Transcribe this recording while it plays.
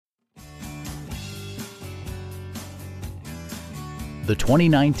the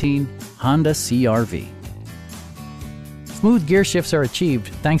 2019 Honda CR-V. Smooth gear shifts are achieved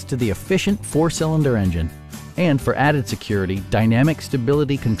thanks to the efficient 4-cylinder engine. And for added security, dynamic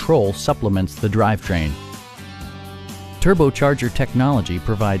stability control supplements the drivetrain. Turbocharger technology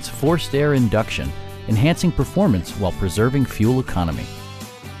provides forced air induction, enhancing performance while preserving fuel economy.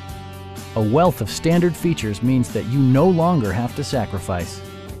 A wealth of standard features means that you no longer have to sacrifice,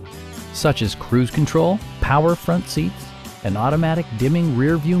 such as cruise control, power front seats, an automatic dimming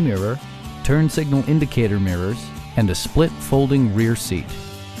rear view mirror, turn signal indicator mirrors, and a split folding rear seat.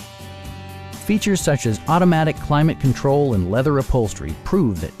 Features such as automatic climate control and leather upholstery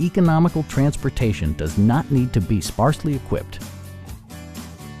prove that economical transportation does not need to be sparsely equipped.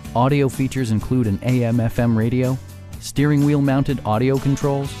 Audio features include an AM/FM radio, steering wheel mounted audio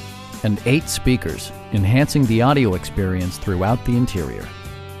controls, and 8 speakers, enhancing the audio experience throughout the interior.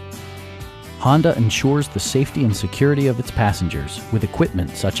 Honda ensures the safety and security of its passengers with equipment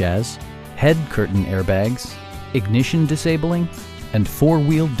such as head curtain airbags, ignition disabling, and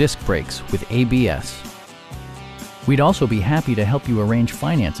 4-wheel disc brakes with ABS. We'd also be happy to help you arrange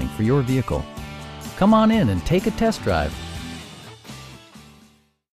financing for your vehicle. Come on in and take a test drive.